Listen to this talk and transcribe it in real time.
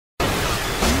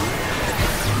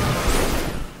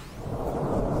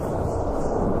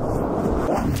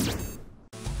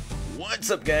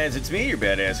What's up, guys? It's me, your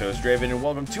badass host, Draven, and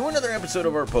welcome to another episode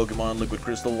of our Pokemon Liquid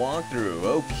Crystal walkthrough.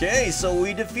 Okay, so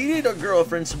we defeated our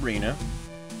girlfriend, Sabrina,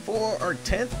 for our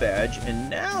 10th badge, and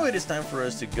now it is time for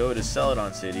us to go to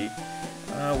Celadon City.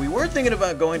 We were thinking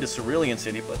about going to Cerulean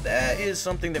City, but that is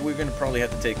something that we're going to probably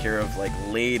have to take care of, like,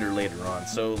 later on.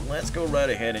 So let's go right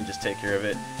ahead and just take care of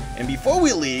it. And before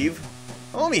we leave,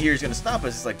 homie here is going to stop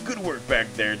us. It's like, good work back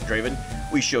there, Draven.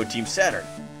 We showed Team Saturn.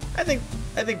 I think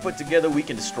put together we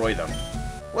can destroy them.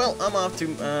 Well, I'm off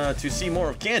to see more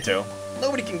of Kanto.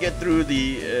 Nobody can get through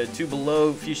the to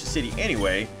below Fuchsia City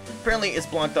anyway. Apparently it's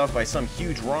blocked off by some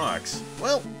huge rocks.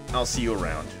 Well, I'll see you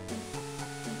around.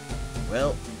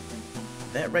 Well,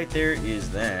 that right there is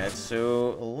that.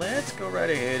 So let's go right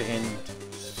ahead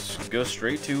and go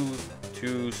straight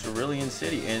to Cerulean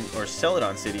City or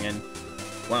Celadon City. And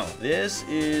wow, this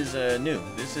is new.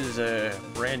 This is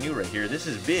brand new right here. This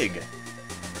is big.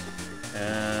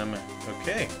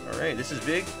 Okay, alright, this is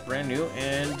big, brand new,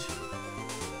 and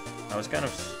I was kind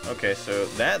of, okay, so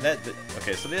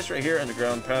okay, so this right here,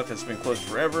 underground path has been closed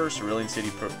forever, Cerulean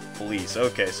City Police.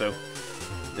 Okay, so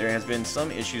there has been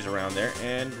some issues around there,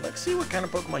 and let's see what kind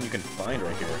of Pokemon you can find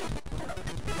right here.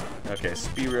 Okay,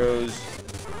 Spearows,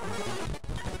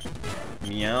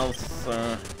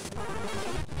 Meowth,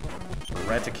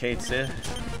 Raticate,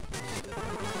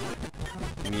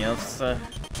 Meowth,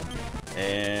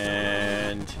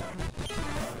 and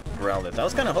Growlithe. I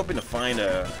was kind of hoping to find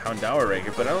a Houndour right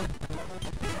here, but I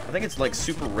think it's like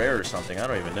super rare or something. I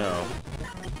don't even know.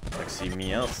 Let's see,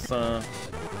 Meowth.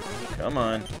 Come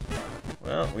on.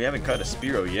 Well, we haven't caught a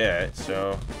Spearow yet,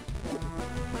 so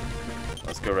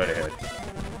let's go right ahead.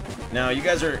 Now, you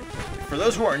guys are, for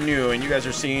those who are new and you guys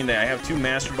are seeing that I have 2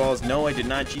 Master Balls, no, I did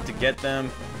not cheat to get them.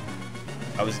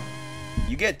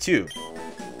 You get 2.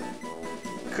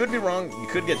 Could be wrong, you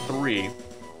could get 3.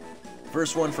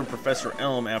 First one from Professor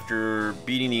Elm after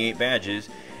beating the 8 badges,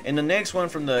 and the next one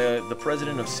from the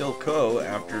president of Scykoh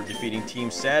after defeating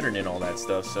Team Saturn and all that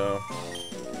stuff. So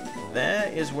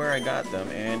that is where I got them,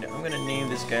 and I'm gonna name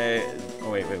this guy.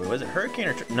 Oh wait, was it Hurricane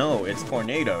or no? It's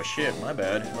Tornado. Shit, my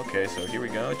bad. Okay, so here we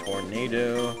go.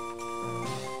 Tornado.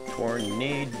 Here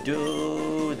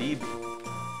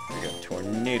we go.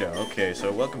 Tornado. Okay, so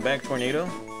welcome back, Tornado.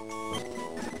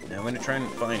 Now I'm going to try and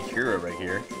find Hera right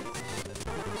here.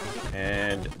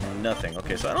 And nothing.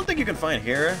 Okay, so I don't think you can find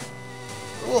Hera.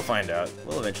 But we'll find out.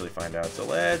 We'll eventually find out. So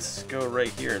let's go right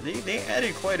here. They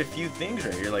added quite a few things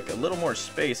right here, like a little more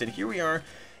space. And here we are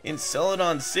in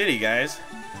Celadon City, guys.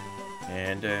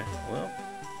 And, well,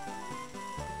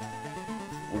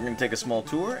 we're going to take a small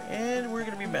tour, and we're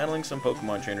going to be battling some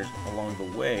Pokemon trainers along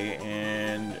the way.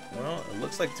 And, well, it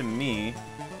looks like to me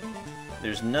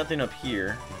there's nothing up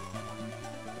here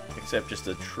except just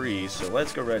a tree, so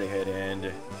let's go right ahead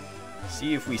and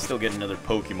see if we still get another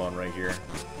Pokemon right here.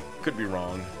 Could be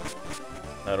wrong.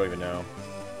 I don't even know.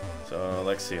 So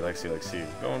let's see.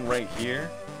 Going right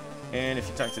here, and if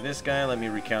you talk to this guy, let me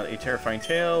recount a terrifying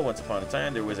tale. Once upon a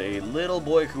time, there was a little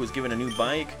boy who was given a new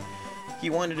bike. He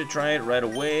wanted to try it right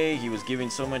away. He was having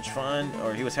so much fun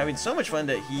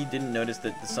that he didn't notice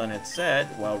that the sun had set.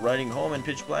 While riding home in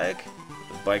pitch black,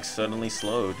 the bike suddenly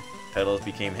slowed. Pedals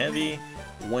became heavy.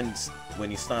 When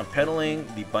he stopped pedaling,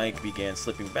 the bike began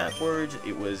slipping backwards.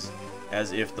 It was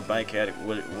as if the bike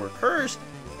were cursed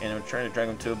and were trying to drag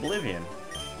him to oblivion.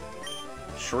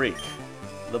 Shriek.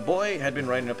 The boy had been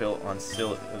riding uphill on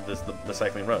the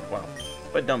cycling road. Wow.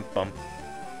 But dump bump.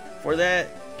 For that,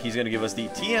 he's going to give us the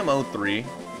TM03.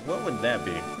 What would that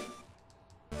be?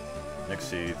 Let's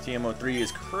see. TM03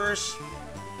 is Curse.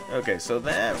 Okay, so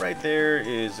that right there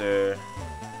is a...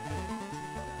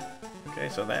 Okay,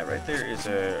 so that right there is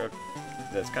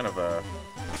that's kind of a...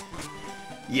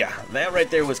 Yeah, that right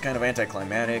there was kind of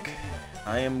anticlimactic.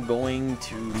 I am going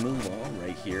to move on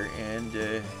right here, and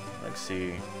let's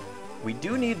see. We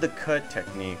do need the cut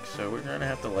technique, so we're going to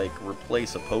have to, like,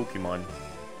 replace a Pokemon.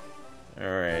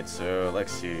 Alright, so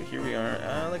let's see. Here we are.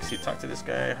 Let's see. Talk to this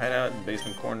guy. Hide out in the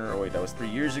basement corner. Oh, wait, that was 3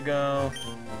 years ago.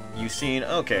 Ucine.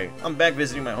 Okay, I'm back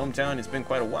visiting my hometown. It's been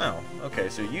quite a while. Okay,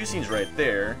 so Ucine's right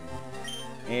there.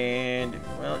 And,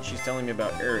 well, she's telling me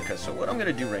about Erika. So what I'm going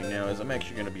to do right now is I'm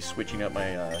actually going to be switching up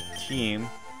my team.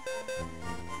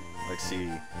 Let's see.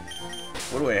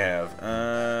 What do I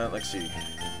have? Let's see.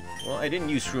 Well, I didn't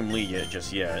use Shroom Lee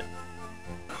just yet.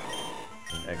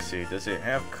 Let's see. Does it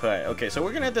have cut? Okay, so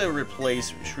we're going to have to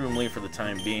replace Shroom Lee for the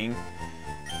time being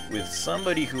with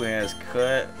somebody who has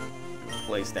cut.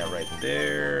 Place that right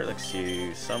there. Let's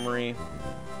see. Summary.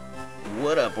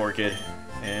 What up, Orchid?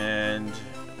 And...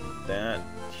 that,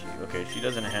 okay, she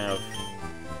doesn't have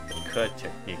cut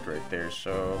technique right there.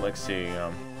 So let's see.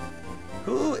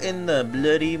 Who in the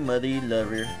bloody mother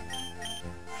lover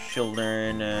shall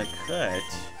learn cut?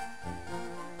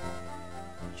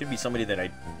 Should be somebody that I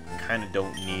kind of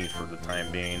don't need for the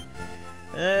time being.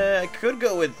 I could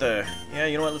go with yeah,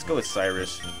 you know what? Let's go with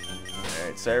Cyrus. All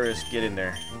right, Cyrus, get in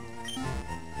there.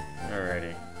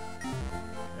 Alrighty.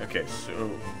 Okay,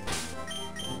 so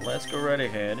let's go right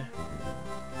ahead.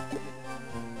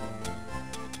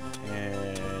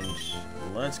 And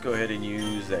let's go ahead and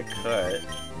use that cut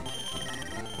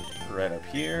right up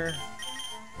here.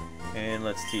 And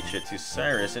let's teach it to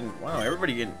Cyrus. And wow,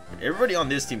 everybody on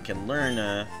this team can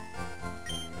learn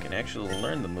can actually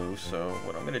learn the move. So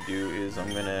what I'm gonna do is I'm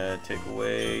gonna take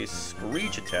away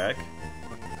Screech attack.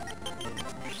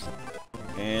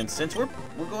 And since we're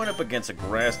going up against a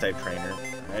grass type trainer,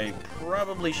 I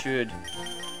probably should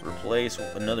replace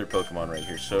another Pokemon right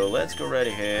here. So let's go right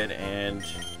ahead and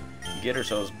get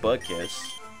ourselves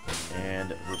Buckets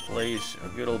and replace a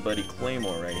good old buddy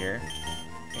Claymore right here.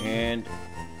 And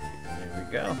there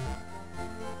we go.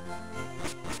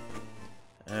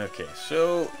 Okay,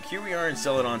 so here we are in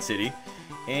Celadon City,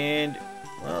 and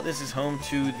well, this is home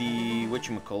to the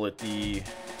whatchamacallit, the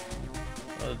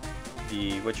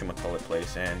whatchamacallit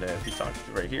place. And if you talk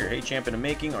right here, hey champion of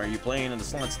making, are you playing in the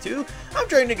slots too? I'm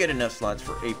trying to get enough slots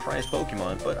for a prize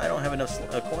Pokemon, but I don't have enough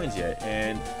coins yet.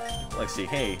 And let's see,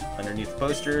 hey, underneath the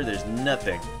poster, there's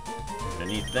nothing.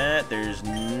 Underneath that, there's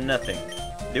nothing.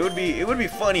 It would be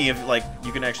funny if like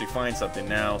you can actually find something.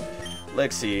 Now,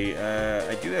 let's see.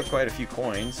 I do have quite a few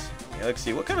coins. Yeah, let's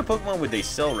see. What kind of Pokemon would they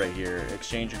sell right here?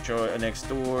 Exchange your choice next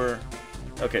door.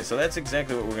 Okay, so that's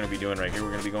exactly what we're going to be doing right here. We're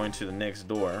going to be going to the next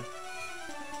door.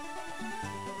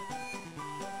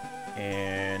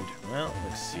 And well,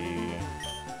 let's see.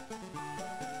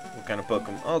 What kind of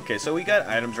Pokemon? Okay, so we got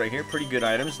items right here. Pretty good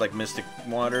items like Mystic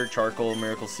Water, Charcoal,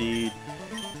 Miracle Seed.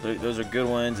 Those are good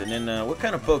ones. And then what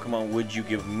kind of Pokemon would you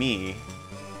give me?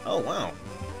 Oh, wow.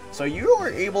 So you are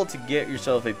able to get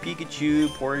yourself a Pikachu,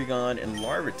 Porygon, and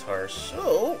Larvitar.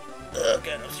 So, oh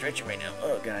god, I'm stretching right now.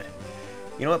 Oh god.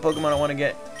 You know what Pokemon I want to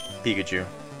get? Pikachu.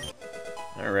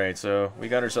 Alright, so we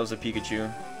got ourselves a Pikachu.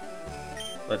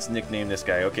 Let's nickname this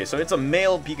guy. Okay, so it's a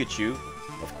male Pikachu.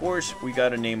 Of course, we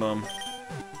gotta name him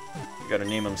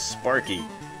Sparky.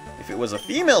 If it was a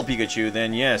female Pikachu,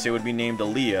 then yes, it would be named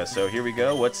Aaliyah. So here we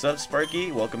go. What's up,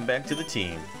 Sparky? Welcome back to the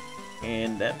team.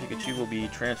 And that Pikachu will be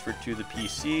transferred to the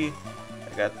PC.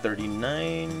 I got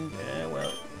 39.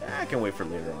 Well, I can wait for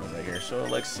later on right here. So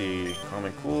let's see.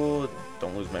 Common cool.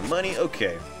 Don't lose my money.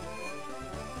 Okay.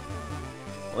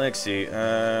 Let's see.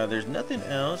 There's nothing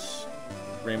else.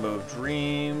 Rainbow of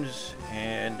Dreams.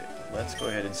 And let's go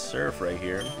ahead and surf right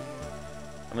here.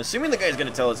 I'm assuming the guy's going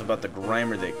to tell us about the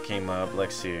Grimer that came up.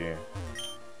 Let's see.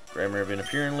 Grimer have been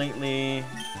appearing lately.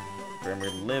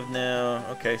 Grimer live now.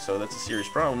 Okay, so that's a serious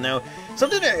problem. Now,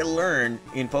 something that I learned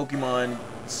in Pokemon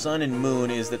Sun and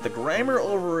Moon is that the Grimer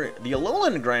over the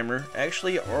Alolan Grimer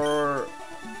actually are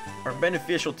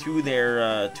beneficial to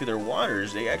their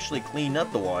waters. They actually clean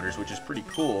up the waters, which is pretty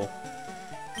cool.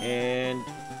 And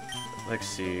let's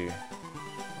see.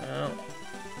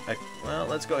 Well,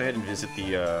 let's go ahead and visit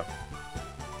the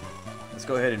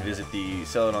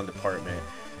Celadon department.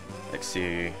 Let's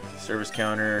see. Service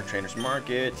counter, Trainer's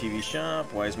Market, TV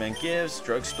shop, Wise Man Gifts,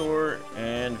 drugstore,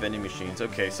 and vending machines.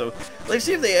 Okay, so let's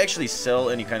see if they actually sell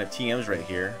any kind of TMs right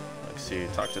here. Let's see.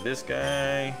 Talk to this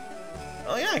guy.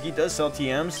 Oh yeah, he does sell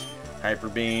TMs. Hyper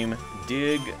Beam,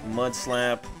 Dig, Mud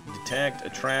Slap, Detect,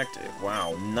 Attract.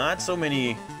 Wow, not so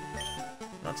many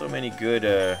good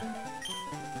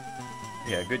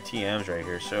good TMs right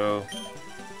here. So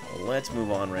let's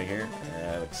move on right here.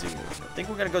 Let's see. I think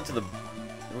we're gonna go to the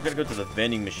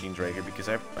vending machines right here because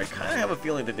I kind of have a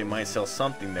feeling that they might sell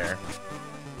something there.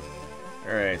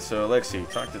 All right, so let's see.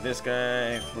 Talk to this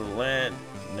guy. Roulette.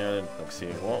 No, let's see.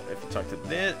 Well, if you talk to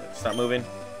this, stop moving.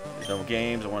 There's no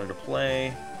games I wanted to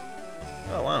play.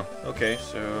 Oh wow. Okay,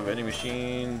 so vending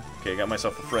machine. Okay, got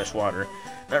myself a fresh water.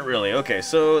 Not really. Okay,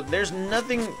 so there's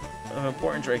nothing of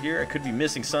importance right here. I could be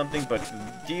missing something, but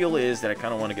the deal is that I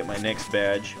kind of want to get my next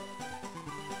badge.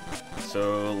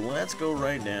 So let's go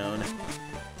right down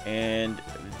and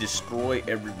destroy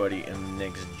everybody in the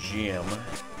next gym.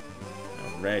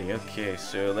 Alrighty, okay,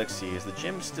 so let's see. Is the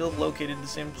gym still located in the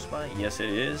same spot? Yes, it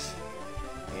is.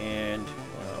 And,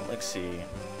 well, let's see.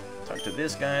 Talk to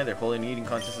this guy. They're holding an eating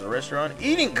contest at the restaurant.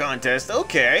 Eating contest?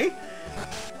 Okay!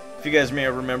 If you guys may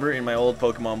remember, in my old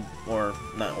Pokemon, or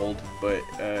not old, but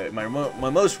my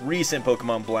most recent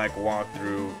Pokemon Black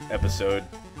walkthrough episode,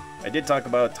 I did talk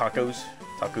about taco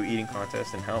eating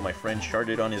contest and how my friend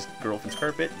sharted on his girlfriend's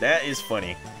carpet. That is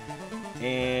funny.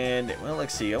 And, well,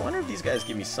 let's see. I wonder if these guys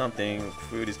give me something.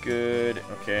 Food is good.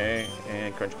 Okay.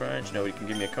 And crunch, crunch. Nobody can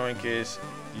give me a coin kiss.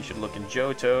 You should look in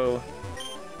Johto.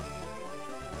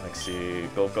 Let's see.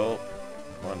 Gulp, gulp.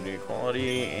 Quantity,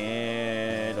 quality.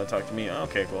 And don't talk to me.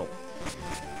 Okay, well.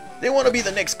 They want to be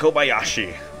the next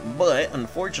Kobayashi. But,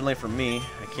 unfortunately for me,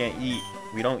 I can't eat.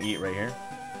 We don't eat right here.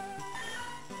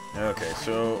 Okay,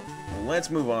 so let's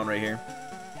move on right here.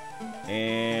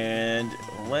 And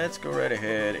let's go right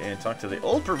ahead and talk to the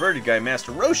old perverted guy,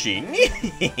 Master Roshi.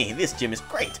 This gym is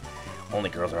great. Only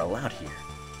girls are allowed here.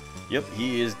 Yep,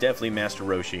 he is definitely Master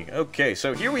Roshi. Okay,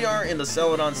 so here we are in the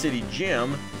Celadon City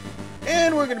gym.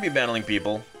 And we're going to be battling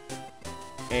people.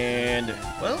 And,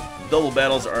 well, double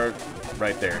battles are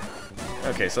right there.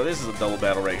 Okay, so this is a double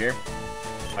battle right here.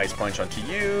 Ice Punch onto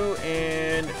you,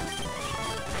 and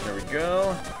there we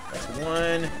go. That's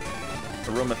one.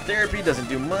 Aromatherapy doesn't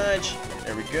do much.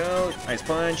 There we go. Ice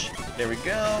Punch. There we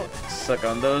go. Suck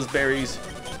on those berries.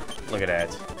 Look at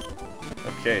that.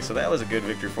 Okay, so that was a good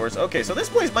victory for us. Okay, so this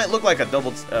place might look like a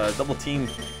double team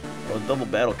or double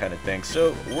battle kind of thing.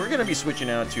 So we're going to be switching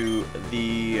out to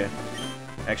the...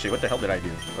 Actually, what the hell did I do?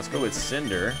 Let's go with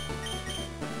Cinder.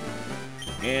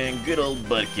 And good old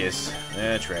Butt Kiss.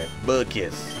 That's right, Butt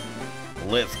Kiss.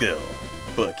 Let's go.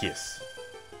 Butt Kiss.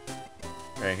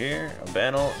 Right here, a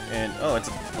battle, and oh, it's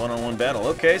a one-on-one battle.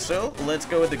 Okay, so let's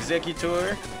go with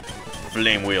Executor.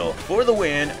 Flame Wheel for the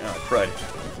win. Oh, crud.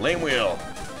 Flame Wheel.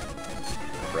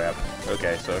 Crap.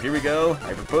 Okay, so here we go.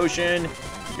 Hyper Potion.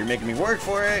 You're making me work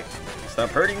for it. Stop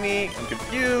hurting me. I'm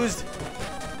confused.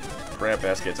 Crap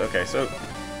baskets. Okay, so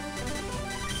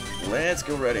let's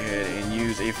go right ahead and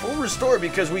use a full restore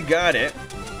because we got it.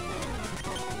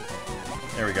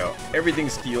 There we go.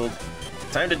 Everything's healed.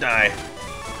 Time to die.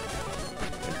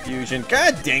 Confusion.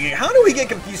 God dang it. How do we get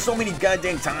confused so many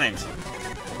goddamn times?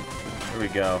 Here we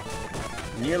go.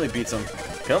 Nearly beats him.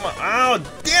 Come on. Oh,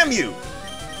 damn you.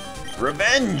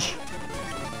 Revenge.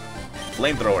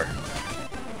 Flamethrower.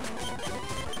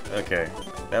 Okay.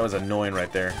 That was annoying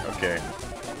right there. Okay.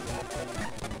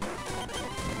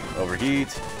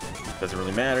 Overheat. Doesn't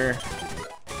really matter.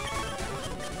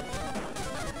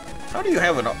 How do you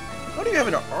have an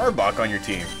Arbok on your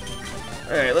team?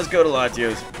 Alright, let's go to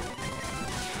Latios.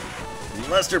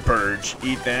 Luster Purge.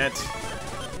 Eat that.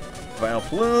 Vile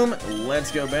Plume.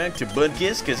 Let's go back to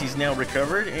Budkiss because he's now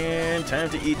recovered. And time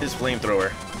to eat this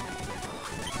Flamethrower.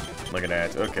 Look at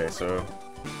that. Okay, so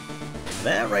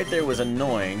that right there was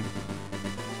annoying.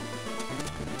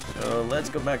 So let's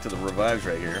go back to the revives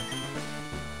right here.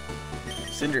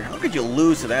 Cinder, how could you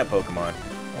lose to that Pokemon?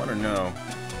 I want to know.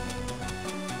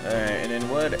 Alright, and then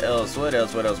what else? What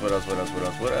else? What else? What else? What else? What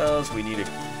else? What else? We need a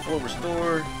full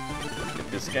restore. Get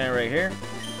this guy right here.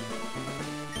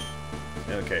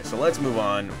 Okay, so let's move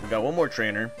on. We got one more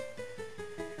trainer.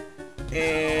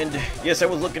 And yes, I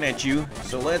was looking at you.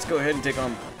 So let's go ahead and take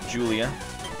on Julia.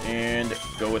 And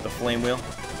go with the Flame Wheel.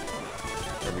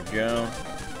 There we go.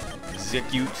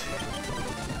 Execute.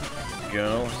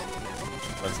 Go.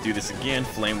 Let's do this again.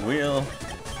 Flame Wheel.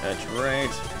 That's right.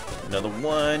 Another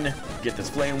one. Get this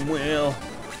Flame Wheel.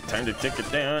 Time to take it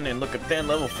down. And look at that.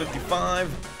 Level 55.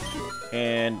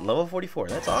 And level 44.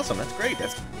 That's awesome. That's great.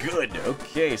 That's good.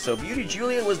 Okay, so Beauty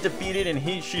Julia was defeated.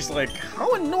 And she's like,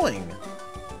 how annoying.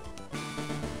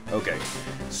 Okay.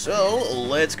 So,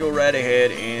 let's go right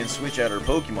ahead and switch out our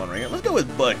Pokemon right here. Let's go with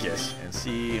Buckus. And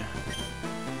see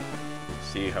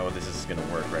how this is going to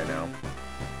work right now.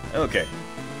 Okay.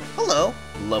 Hello.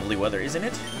 Lovely weather, isn't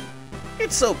it?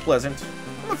 It's so pleasant.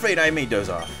 I'm afraid I may doze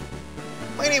off.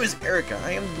 My name is Erika.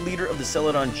 I am the leader of the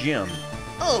Celadon Gym.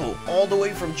 Oh, all the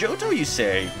way from Johto, you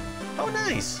say? How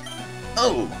nice.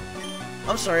 Oh,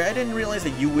 I'm sorry. I didn't realize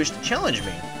that you wished to challenge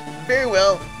me. Very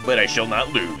well, but I shall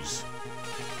not lose.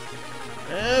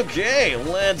 Okay,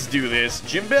 let's do this.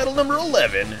 Gym battle number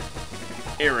 11.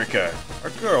 Erika, our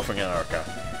girlfriend Erika.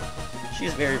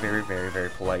 She's very, very, very, very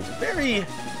polite.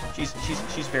 She's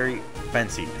very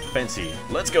fancy.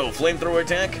 Let's go. Flamethrower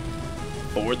attack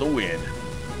for the win.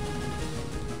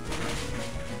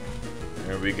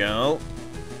 There we go.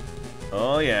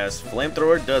 Oh yes,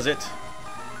 Flamethrower does it.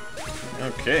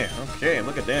 Okay,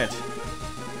 look at that.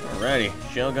 Alrighty,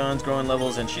 Shelgon's growing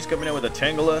levels, and she's coming out with a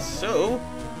Tangela, so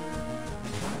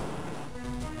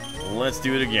let's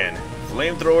do it again.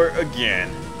 Flamethrower again.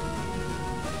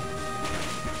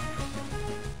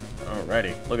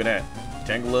 Alrighty, look at that.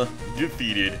 Tangela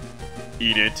defeated.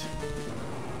 Eat it.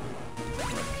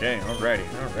 Okay,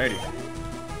 alrighty.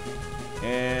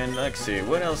 And let's see,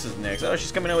 what else is next? Oh,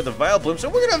 she's coming out with the Vileplume, so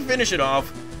we're gonna finish it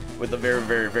off with a very,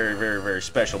 very, very, very, very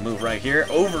special move right here.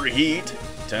 Overheat.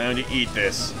 Time to eat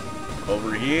this.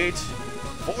 Overheat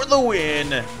for the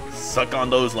win. Suck on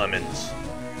those lemons.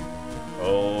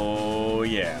 Oh,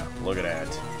 yeah. Look at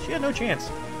that. She had no chance.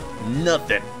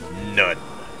 Nothing. None.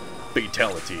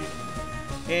 Fatality.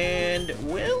 And,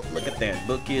 well, look at that.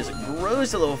 Bookis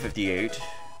grows to level 58.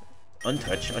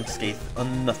 Untouched, unscathed,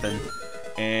 unnothing.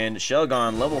 And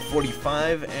Shelgon, level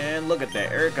 45. And look at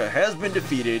that. Erika has been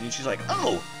defeated. And she's like,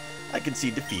 oh, I can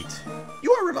see defeat.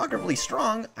 You are remarkably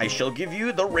strong. I shall give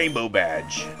you the rainbow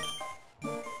badge.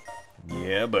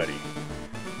 Yeah, buddy.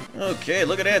 Okay,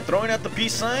 look at that. Throwing out the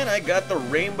peace sign. I got the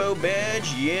rainbow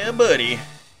badge. Yeah, buddy.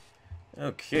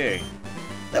 Okay.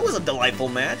 That was a delightful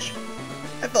match.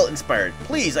 I felt inspired.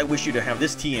 Please, I wish you to have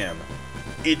this TM.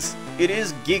 It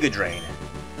is Giga Drain.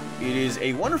 It is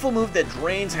a wonderful move that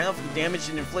drains half the damage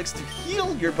it inflicts to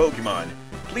heal your Pokemon.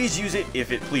 Please use it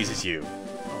if it pleases you.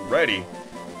 Alrighty.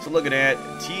 So look at that.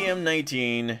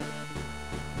 TM19.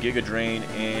 Giga Drain.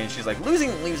 And she's like,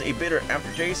 losing leaves a bitter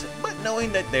aftertaste, but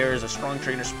knowing that there is a strong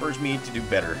trainer spurs me to do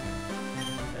better.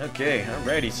 Okay,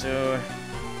 alrighty. So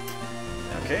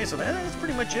that's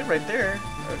pretty much it right there.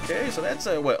 Okay, so that's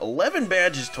what, 11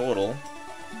 badges total,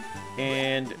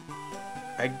 and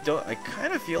I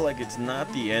kind of feel like it's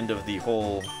not the end of the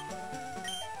whole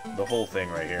thing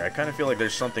right here. I kind of feel like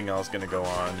there's something else gonna go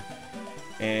on,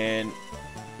 and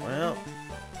well,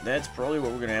 that's probably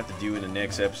what we're gonna have to do in the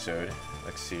next episode.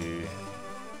 Let's see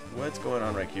what's going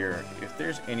on right here. If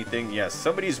there's anything, yes,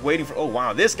 somebody's waiting for. Oh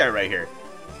wow, this guy right here.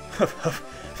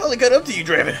 Finally got up to you,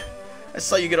 Draven. I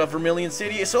saw you get off Vermilion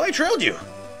City, so I trailed you.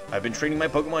 I've been training my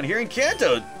Pokemon here in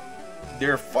Kanto.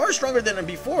 They're far stronger than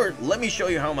before. Let me show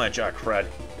you how much. Ah, crud.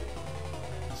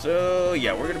 So,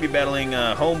 yeah, we're going to be battling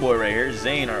Homeboy right here,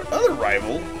 Zane, our other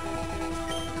rival.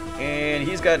 And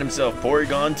he's got himself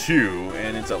Porygon 2,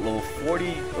 and it's at level 40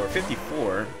 or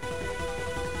 54.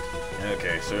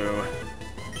 Okay, so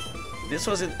this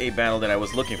wasn't a battle that I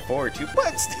was looking forward to,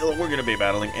 but still, we're going to be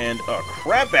battling. And, oh,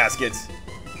 crap baskets.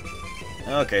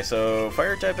 Okay, so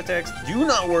fire-type attacks do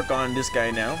not work on this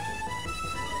guy now.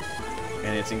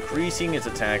 And it's increasing its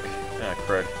attack. Ah,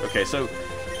 crud. Okay, so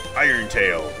Iron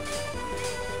Tail.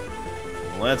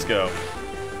 Let's go.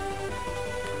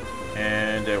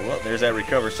 And, well, there's that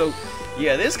recover. So,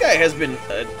 yeah, this guy has been,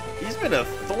 he's been a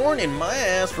thorn in my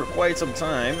ass for quite some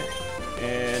time.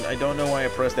 And I don't know why I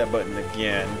pressed that button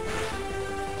again.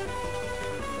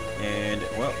 And,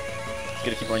 well,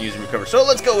 gonna keep on using recover. So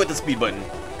let's go with the speed button.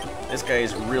 This guy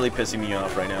is really pissing me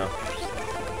off right now.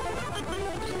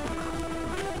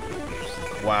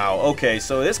 Wow, okay,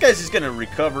 so this guy's just gonna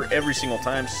recover every single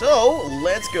time. So,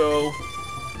 let's go.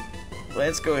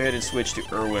 Let's go ahead and switch to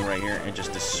Irwin right here and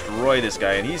just destroy this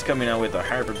guy. And he's coming out with a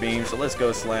Hyper Beam, so let's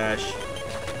go Slash.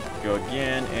 Go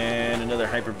again, and another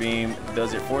Hyper Beam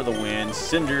does it for the win.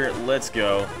 Cinder, let's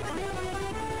go.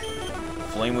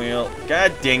 Flame Wheel,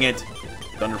 god dang it.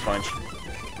 Thunder Punch.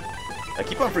 I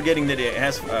keep on forgetting that it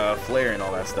has flare and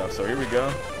all that stuff, so here we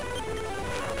go.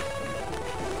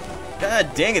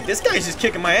 God dang it, this guy's just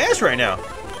kicking my ass right now.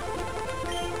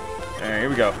 Alright, here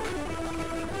we go.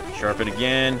 Sharpen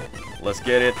again. Let's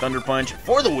get it. Thunder Punch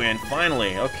for the win,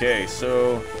 finally. Okay,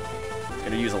 so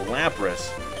gonna use a Lapras.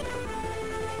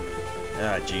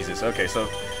 Ah, Jesus. Okay, so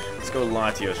let's go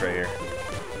Latios right here.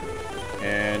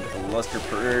 And Luster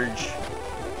Purge.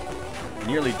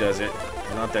 Nearly does it.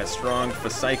 Not that strong. For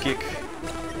Psychic.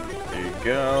 There you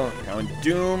go.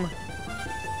 Houndoom.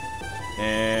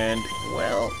 And,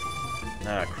 well,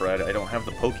 ah, crud. I don't have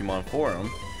the Pokemon for him.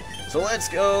 So let's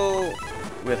go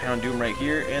with Houndoom right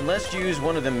here. And let's use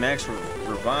one of the max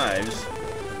revives.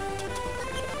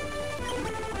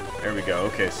 There we go.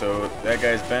 Okay, so that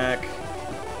guy's back.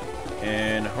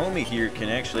 And homie here can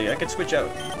actually, I can switch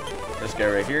out this guy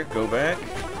right here. Go back.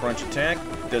 Crunch attack.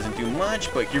 Doesn't do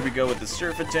much, but here we go with the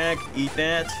Surf attack. Eat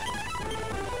that.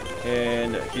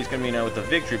 And he's going to be now with the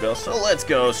Victory Bell. So let's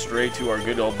go straight to our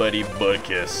good old buddy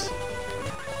Budkiss.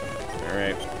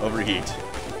 Alright, Overheat.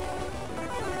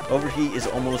 Overheat is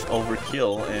almost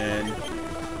overkill, and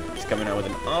he's coming out with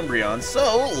an Umbreon.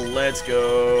 So let's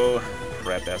go.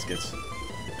 Crap baskets.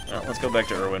 Well, let's go back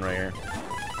to Irwin right here.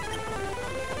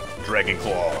 Dragon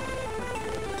Claw.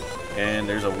 And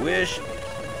there's a Wish.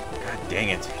 God dang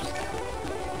it.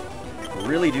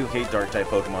 Really do hate Dark-type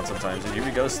Pokemon sometimes. And here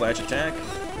we go, Slash attack.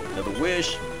 Another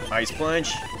Wish. Ice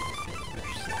Punch.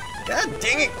 God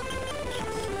dang it!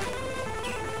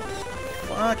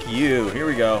 Fuck you. Here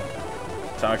we go.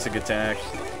 Toxic attack.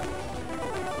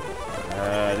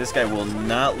 This guy will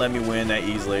not let me win that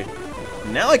easily.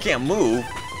 Now I can't move.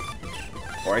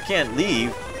 Or I can't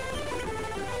leave.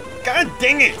 God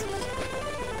dang it!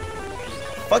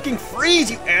 Fucking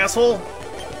freeze, you asshole!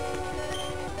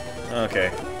 Okay.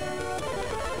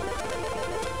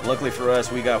 Luckily for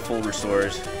us, we got full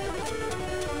restores.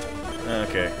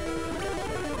 Okay.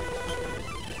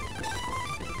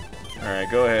 Alright,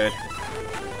 go ahead.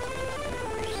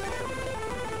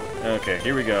 Okay,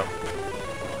 here we go.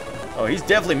 Oh, he's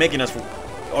definitely making us...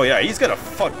 Oh yeah, he's gonna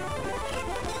fuck...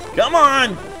 Come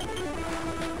on!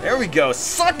 There we go.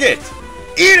 Suck it!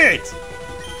 Eat it!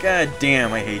 God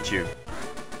damn, I hate you.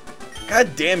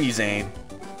 God damn you, Zane.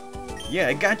 Yeah,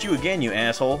 I got you again, you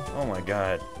asshole. Oh my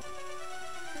god.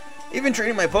 Even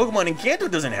training my Pokemon in Kanto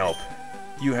doesn't help.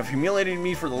 You have humiliated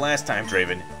me for the last time,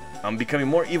 Draven. I'm becoming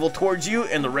more evil towards you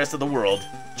and the rest of the world.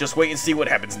 Just wait and see what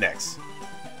happens next.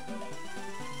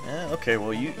 Okay,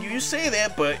 well, you say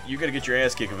that, but you're gonna get your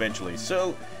ass kicked eventually.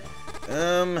 So,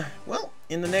 well,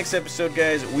 in the next episode,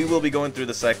 guys, we will be going through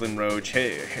the Cycling Road.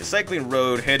 Cycling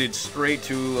Road headed straight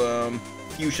to,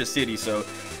 Fuchsia City. So,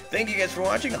 thank you guys for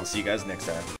watching. I'll see you guys next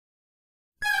time.